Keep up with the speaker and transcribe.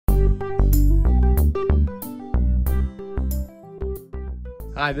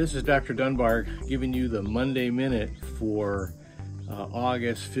Hi, this is Dr. Dunbar giving you the Monday Minute for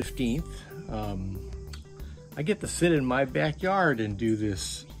August 15th. I get to sit in my backyard and do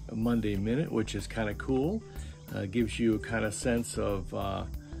this Monday Minute, which is kind of cool. Gives you a kind of sense of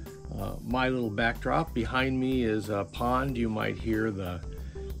my little backdrop. Behind me is a pond. You might hear the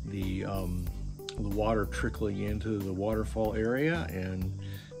water trickling into the waterfall area, and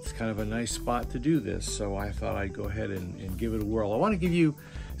it's kind of a nice spot to do this, so I thought I'd go ahead and give it a whirl. I want to give you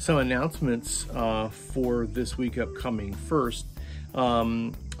some announcements for this week upcoming. First,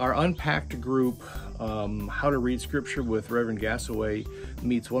 our Unpacked group, How to Read Scripture with Reverend Gassaway,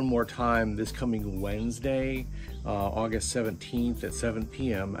 meets one more time this coming Wednesday, August 17th at 7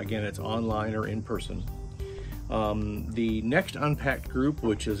 p.m. Again, it's online or in person. The next Unpacked group,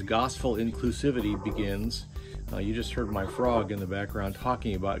 which is Gospel Inclusivity, begins. You just heard my frog in the background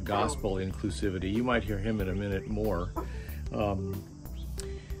talking about gospel inclusivity. You might hear him in a minute more.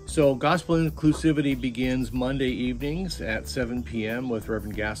 So Gospel Inclusivity begins Monday evenings at 7 p.m. with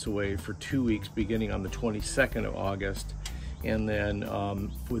Reverend Gassaway for 2 weeks, beginning on the 22nd of August. And then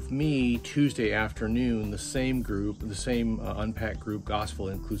with me, Tuesday afternoon, the same group, the same Unpacked group, Gospel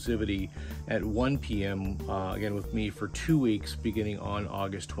Inclusivity, at 1 p.m., again with me for 2 weeks, beginning on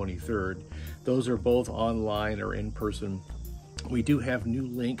August 23rd. Those are both online or in person. We do have new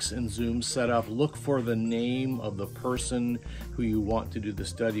links and Zoom set up. Look for the name of the person who you want to do the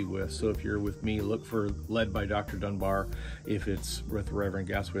study with. So if you're with me, look for Led by Dr. Dunbar. If it's with Reverend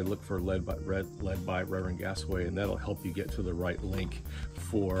Gassaway, look for Led by Reverend Gassaway, and that'll help you get to the right link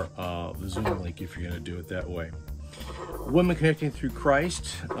for the Zoom link if you're going to do it that way. Women Connecting Through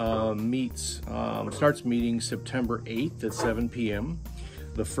Christ starts meeting September 8th at 7 p.m.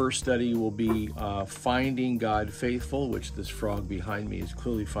 The first study will be Finding God Faithful, which this frog behind me is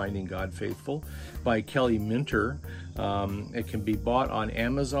clearly Finding God Faithful, by Kelly Minter. It can be bought on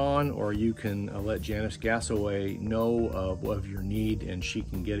Amazon, or you can let Janice Gassaway know of your need, and she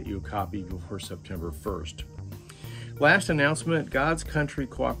can get you a copy before September 1st. Last announcement, God's Country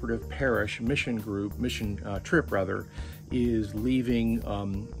Cooperative Parish mission trip is leaving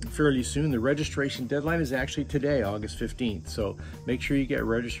fairly soon. The registration deadline is actually today, August 15th, so make sure you get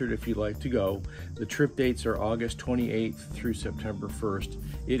registered if you'd like to go. The trip dates are August 28th through September 1st.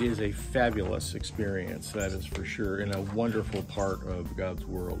 It is a fabulous experience, that is for sure, and a wonderful part of God's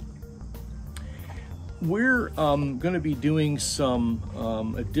world. We're going to be doing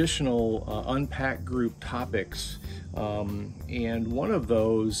some additional Unpacked group topics, and one of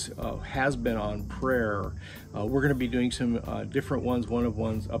those has been on prayer. We're going to be doing some different ones. One of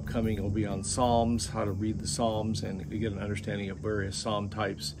one's upcoming will be on Psalms, how to read the Psalms and to get an understanding of various Psalm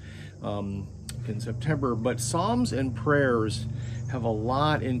types in September. But Psalms and prayers have a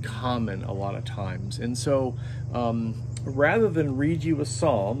lot in common a lot of times, and so rather than read you a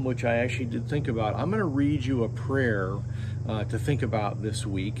psalm, which I actually did think about, I'm going to read you a prayer to think about this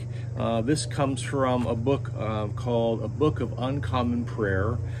week. This comes from a book called A Book of Uncommon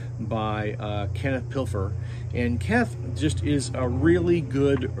Prayer by Kenneth Pilfer. And Kenneth just is a really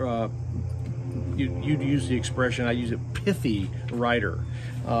good, you'd use the expression, I use it, pithy writer.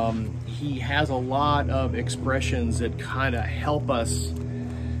 He has a lot of expressions that kind of help us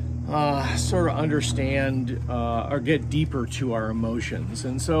sort of understand or get deeper to our emotions.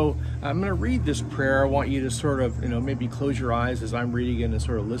 And so I'm going to read this prayer. I want you to sort of, maybe close your eyes as I'm reading it and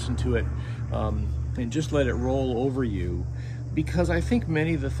sort of listen to it and just let it roll over you, because I think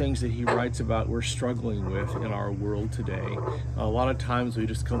many of the things that he writes about we're struggling with in our world today. A lot of times we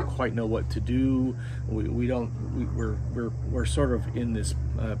just don't quite know what to do. We're sort of in this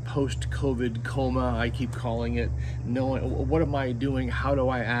post-COVID coma, I keep calling it. Knowing, what am I doing? How do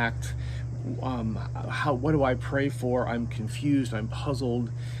I act? What do I pray for? I'm confused. I'm puzzled.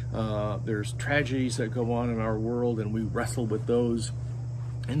 There's tragedies that go on in our world, and we wrestle with those.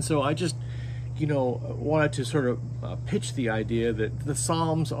 And so I just wanted to sort of pitch the idea that the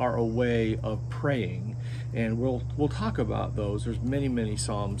Psalms are a way of praying, and we'll talk about those. There's many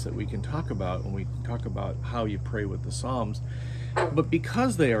Psalms that we can talk about when we talk about how you pray with the Psalms. But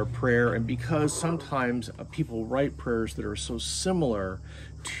because they are prayer, and because sometimes people write prayers that are so similar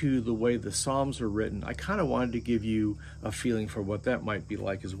to the way the Psalms are written, I kind of wanted to give you a feeling for what that might be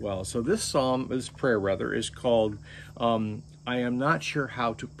like as well. So this prayer is called I Am Not Sure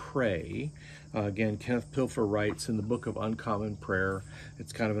How to Pray. Again, Kenneth Pilfer writes in the Book of Uncommon Prayer.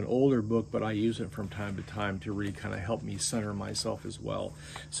 It's kind of an older book, but I use it from time to time to really kind of help me center myself as well.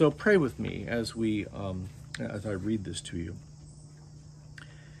 So pray with me as I read this to you.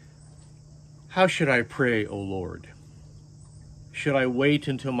 How should I pray, O Lord? Should I wait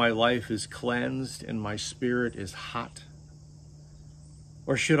until my life is cleansed and my spirit is hot?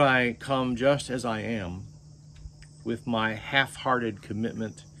 Or should I come just as I am, with my half-hearted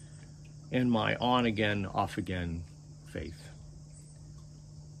commitment and my on-again, off-again faith?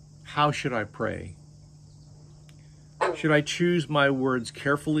 How should I pray? Should I choose my words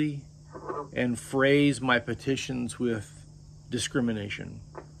carefully and phrase my petitions with discrimination?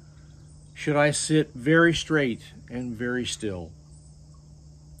 Should I sit very straight and very still?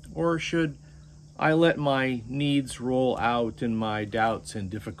 Or should I let my needs roll out and my doubts and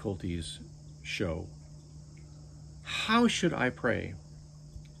difficulties show? How should I pray?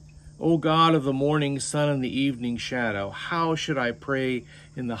 O God of the morning sun and the evening shadow, how should I pray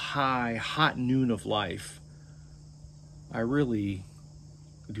in the high, hot noon of life? I really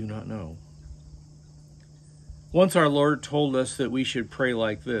do not know. Once our Lord told us that we should pray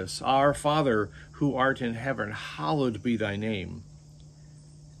like this: Our Father who art in heaven, hallowed be thy name.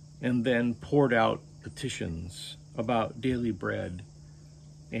 And then poured out petitions about daily bread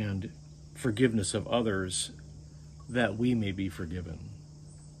and forgiveness of others, that we may be forgiven.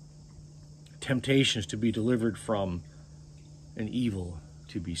 Temptations to be delivered from, and evil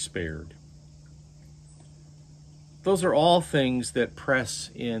to be spared. Those are all things that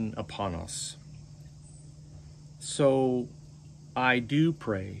press in upon us. So I do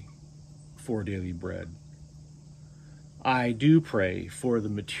pray for daily bread. I do pray for the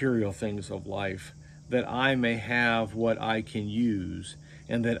material things of life, that I may have what I can use,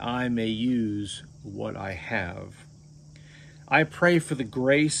 and that I may use what I have. I pray for the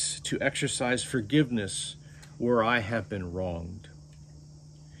grace to exercise forgiveness where I have been wronged.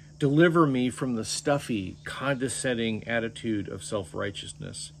 Deliver me from the stuffy, condescending attitude of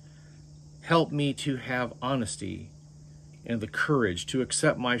self-righteousness. Help me to have honesty and the courage to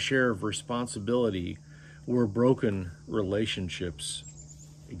accept my share of responsibility where broken relationships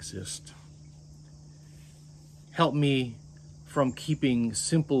exist. Help me from keeping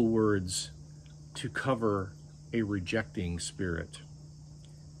simple words to cover a rejecting spirit.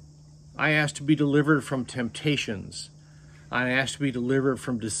 I ask to be delivered from temptations. I ask to be delivered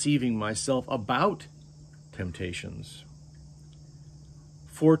from deceiving myself about temptations.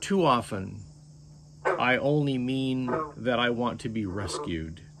 For too often, I only mean that I want to be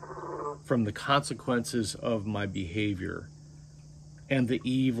rescued from the consequences of my behavior, and the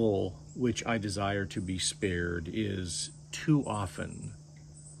evil which I desire to be spared is too often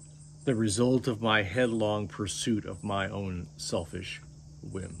the result of my headlong pursuit of my own selfish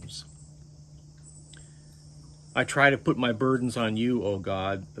whims. I try to put my burdens on you, O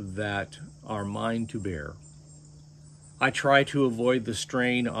God, that are mine to bear. I try to avoid the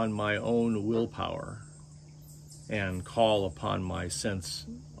strain on my own willpower and call upon my sense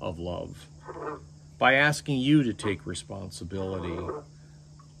of love. By asking you to take responsibility,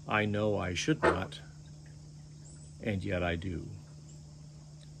 I know I should not, and yet I do.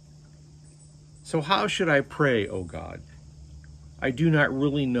 So how should I pray, O God? I do not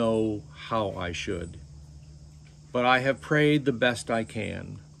really know how I should, but I have prayed the best I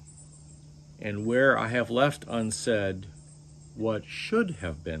can, and where I have left unsaid what should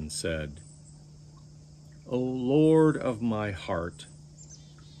have been said, O Lord of my heart,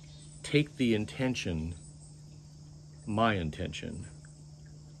 take the intention, my intention,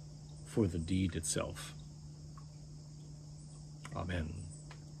 for the deed itself. Amen.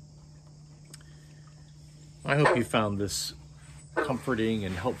 I hope you found this comforting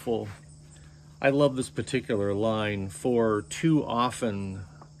and helpful. I love this particular line: for too often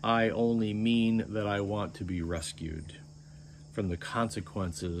I only mean that I want to be rescued from the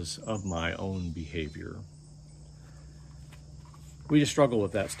consequences of my own behavior. We just struggle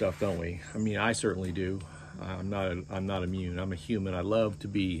with that stuff, don't we? I mean, I certainly do. I'm not immune. I'm a human. I love to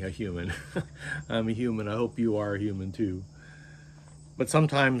be a human. I'm a human. I hope you are a human too. But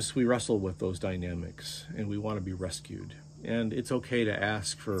sometimes we wrestle with those dynamics and we want to be rescued. And it's okay to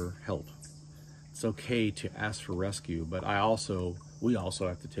ask for help. It's okay to ask for rescue, but we also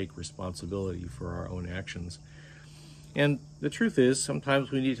have to take responsibility for our own actions. And the truth is,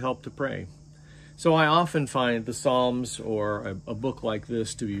 sometimes we need help to pray. So I often find the Psalms or a book like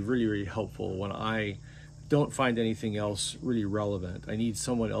this to be really, really helpful when I don't find anything else really relevant. I need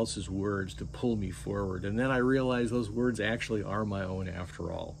someone else's words to pull me forward. And then I realize those words actually are my own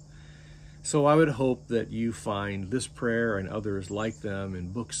after all. So I would hope that you find this prayer and others like them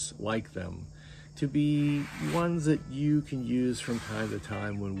and books like them to be ones that you can use from time to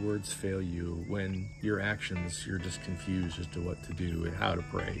time when words fail you, when your actions, you're just confused as to what to do and how to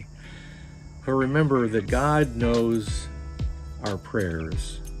pray. But remember that God knows our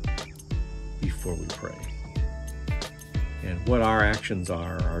prayers before we pray. And what our actions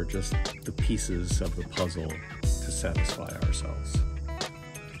are just the pieces of the puzzle to satisfy ourselves.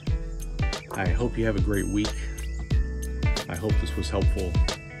 I hope you have a great week. I hope this was helpful.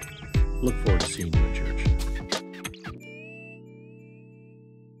 Look forward to seeing you at church.